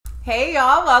Hey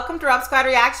y'all, welcome to Rob Squad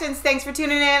Reactions. Thanks for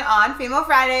tuning in on Female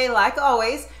Friday. Like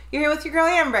always, you're here with your girl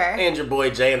Amber. And your boy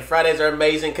Jay. And Fridays are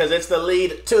amazing because it's the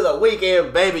lead to the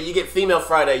weekend, baby. You get Female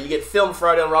Friday, you get Film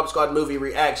Friday on Rob Squad Movie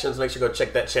Reactions. Make sure to go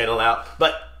check that channel out.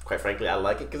 But quite frankly, I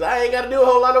like it because I ain't got to do a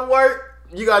whole lot of work.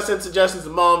 You guys send suggestions to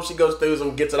Mom. She goes through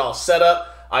them, gets it all set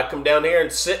up. I come down here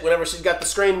and sit whenever she's got the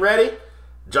screen ready.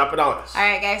 Drop it on us. All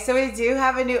right, guys. So we do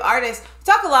have a new artist. We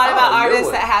talk a lot about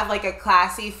artists that have like a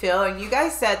classy feel, and you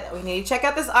guys said that we need to check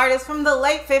out this artist from the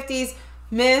late 50s,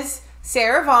 Miss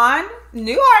Sarah Vaughn.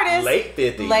 New artist. Late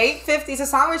 50s. Late 50s. The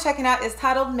song we're checking out is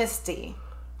titled Misty.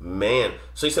 Man.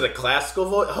 So you said a classical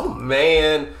voice? Oh,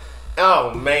 man.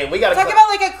 Oh, man. We got to talk about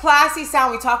like a classy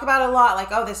sound. We talk about a lot. Like,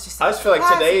 oh, this just I just feel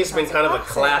like today's been kind of a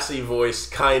classy voice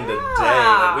kind of day.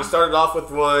 Like we started off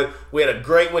with one. We had a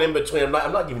great one in between. I'm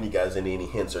not giving you guys any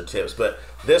hints or tips, but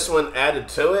this one added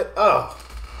to it. Oh,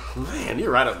 man. You're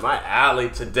right up my alley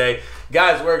today.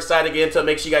 Guys, we're excited to get into it.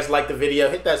 Make sure you guys like the video.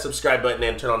 Hit that subscribe button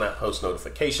and turn on that post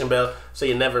notification bell so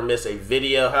you never miss a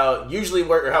video. How it usually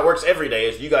works, or how it works every day,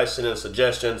 is you guys send in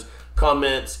suggestions,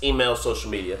 comments, emails,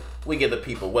 social media. We give the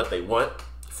people what they want.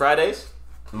 Fridays,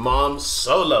 Mom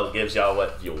Solo gives y'all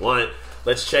what you want.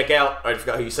 Let's check out, I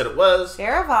forgot who you said it was.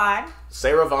 Sarah Vaughn.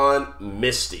 Sarah Vaughn,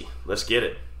 Misty. Let's get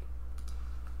it.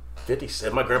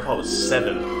 57. My grandpa was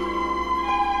 7.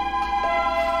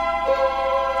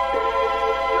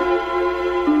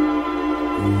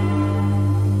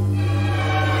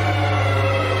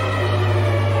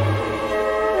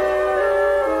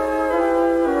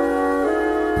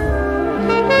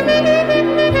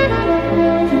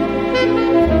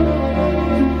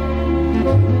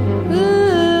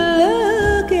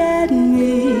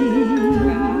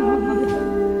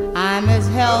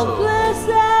 Helpless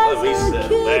as a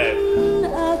kitten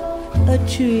up a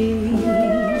tree,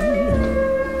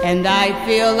 and I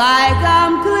feel like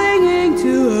I'm clinging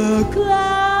to a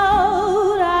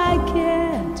cloud I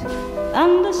can't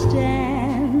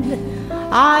understand.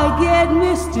 I get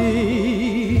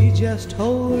misty just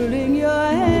holding your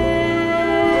hand.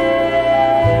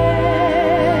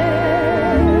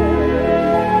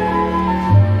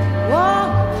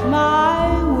 Walk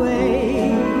my way,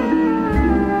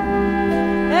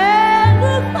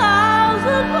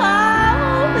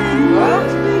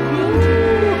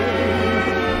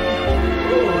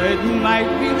 might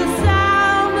be the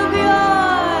sound of your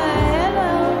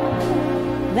hello,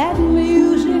 that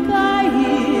music I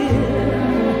hear.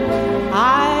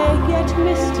 I get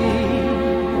misty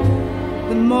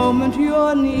the moment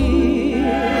you're near.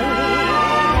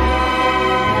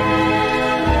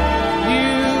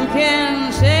 You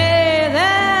can say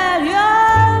that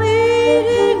you're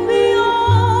leading me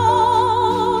on,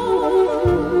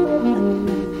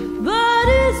 but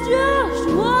it's just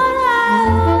what I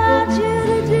want you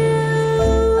to do.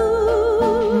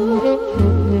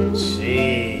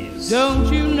 Don't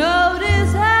you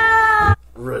notice how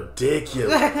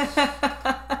ridiculous?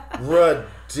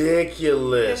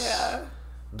 Ridiculous. Yeah.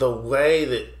 The way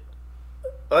that,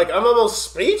 like, I'm almost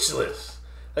speechless.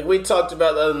 Like, we talked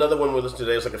about another one we listened to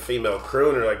today. It's like a female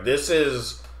crooner. Like, this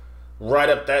is right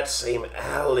up that same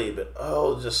alley. But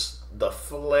oh, just the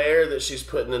flair that she's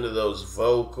putting into those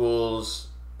vocals.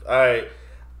 I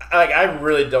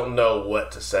really don't know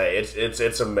what to say.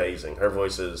 It's amazing. Her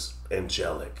voice is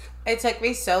angelic. It took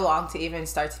me so long to even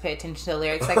start to pay attention to the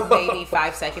lyrics, like maybe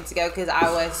 5 seconds ago, because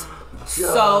I was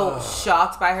so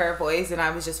shocked by her voice, and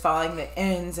I was just following the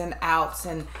ins and outs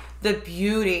and the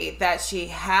beauty that she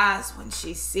has when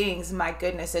she sings. My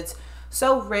goodness, it's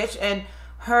so rich, and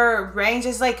her range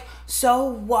is like so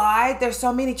wide. There's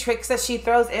so many tricks that she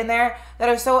throws in there that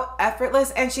are so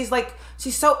effortless, and she's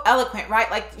so eloquent,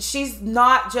 right? Like, she's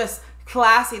not just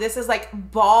classy. This is like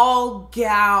ball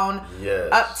gown,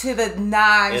 yes, up to the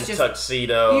nines, and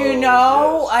tuxedo. You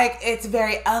know, yes, like, it's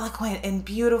very eloquent and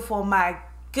beautiful. My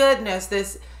goodness,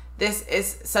 this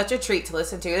is such a treat to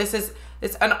listen to.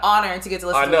 It's an honor to get to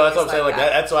listen to. I know, that's what I'm saying. Like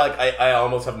that. That's why I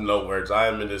almost have no words. I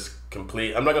am in this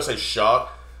complete. I'm not gonna say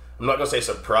shock. I'm not gonna say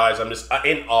surprise. I'm just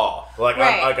in awe. Like,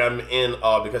 right. I'm in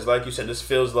awe because, like you said, this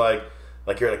feels like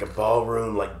you're at like a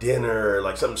ballroom, like dinner,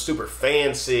 like something super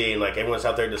fancy, and like everyone's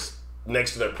out there just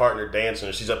next to their partner dancing,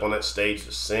 and she's up on that stage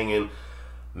just singing.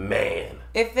 Man,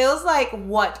 it feels like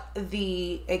what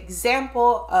the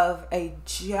example of a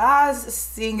jazz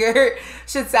singer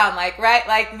should sound like, right?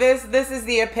 Like, this is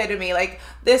the epitome. Like,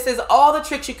 this is all the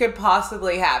tricks you could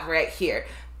possibly have right here.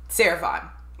 Sarah Vaughn,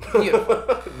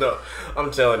 beautiful. No, I'm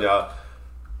telling y'all,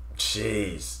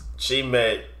 jeez, she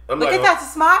made. Look at that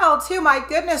smile too. My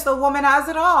goodness, the woman has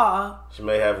it all. She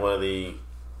may have one of the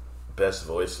best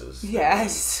voices.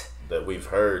 Yes. That we've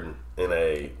heard in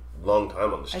a long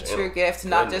time on this channel. A true gift,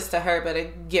 not just to her, but a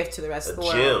gift to the rest of the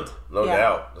world. A gem, no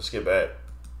doubt. Let's get back.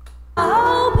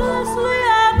 Hopelessly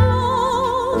I'm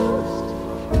lost.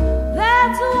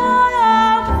 That's why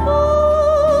I'm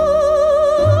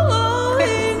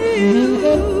fooling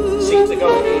you. Seems like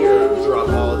our ears drop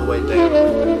all the way down.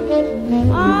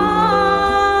 On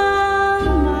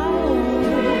my own.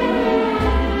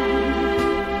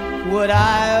 Would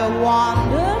I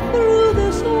wander through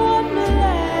this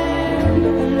wonderland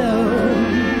alone,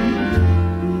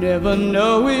 never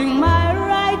knowing my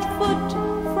right foot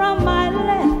from my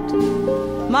left,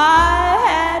 my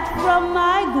hat from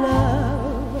my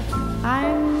glove?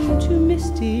 I'm too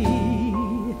misty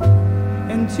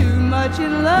and too much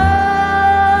in love.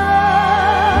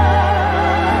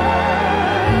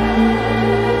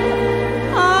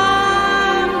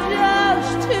 I'm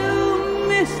just too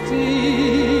misty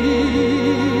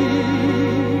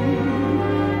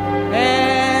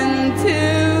and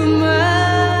too much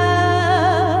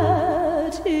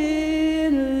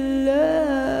in love.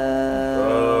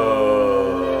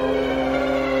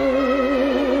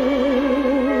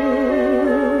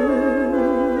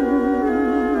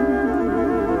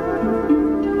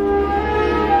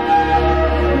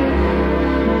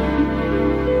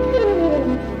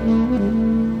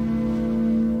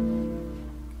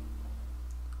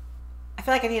 I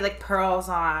feel like I need like pearls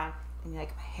on and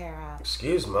like my hair up.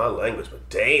 Excuse my language, but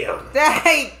damn.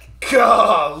 Like,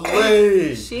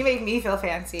 Golly. she made me feel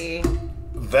fancy.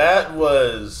 That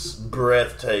was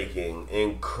breathtaking,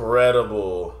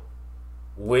 incredible.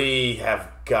 We have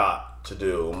got to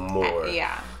do more.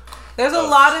 Yeah. There's a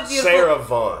lot of beautiful Sarah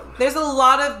Vaughn. There's a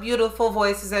lot of beautiful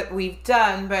voices that we've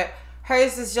done, but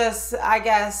hers is just, I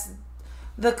guess,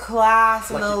 the class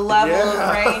and the level of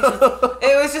range.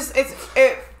 It was just,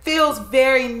 it feels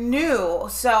very new.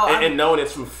 So And knowing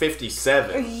it's from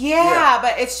 57. yeah,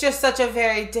 but it's just such a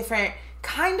very different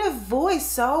kind of voice.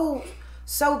 So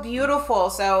beautiful.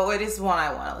 So it is one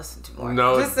I want to listen to more.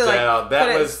 No just to, doubt.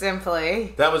 Put it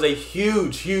simply. That was a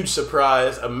huge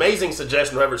surprise. Amazing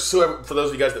suggestion. Whoever, for those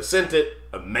of you guys that sent it,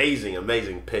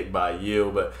 amazing pick by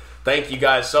you. But thank you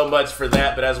guys so much for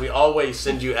that. But as we always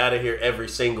send you out of here every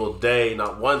single day,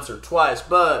 not once or twice,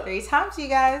 but 3 times, you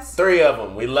guys. 3 of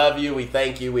them. We love you. We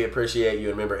thank you. We appreciate you.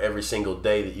 And remember, every single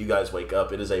day that you guys wake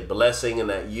up, it is a blessing, and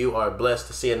that you are blessed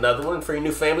to see another one. And for your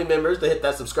new family members, to hit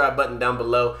that subscribe button down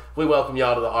below. We welcome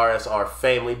y'all to the RSR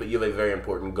family, but you have a very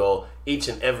important goal each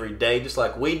and every day, just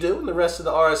like we do, and the rest of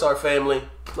the RSR family.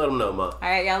 Let them know, Mom. All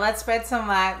right, y'all, let's spread some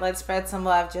light. Let's spread some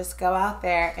love. Just go out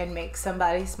there and make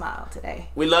somebody smile today.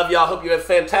 We love y'all. Hope you have a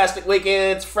fantastic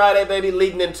weekend. It's Friday, baby.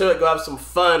 Leading into it. Go have some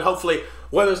fun. Hopefully,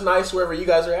 weather's nice wherever you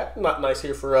guys are at. Not nice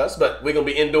here for us, but we're going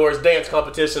to be indoors dance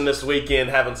competition this weekend,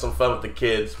 having some fun with the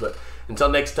kids. But until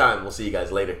next time, we'll see you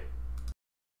guys later.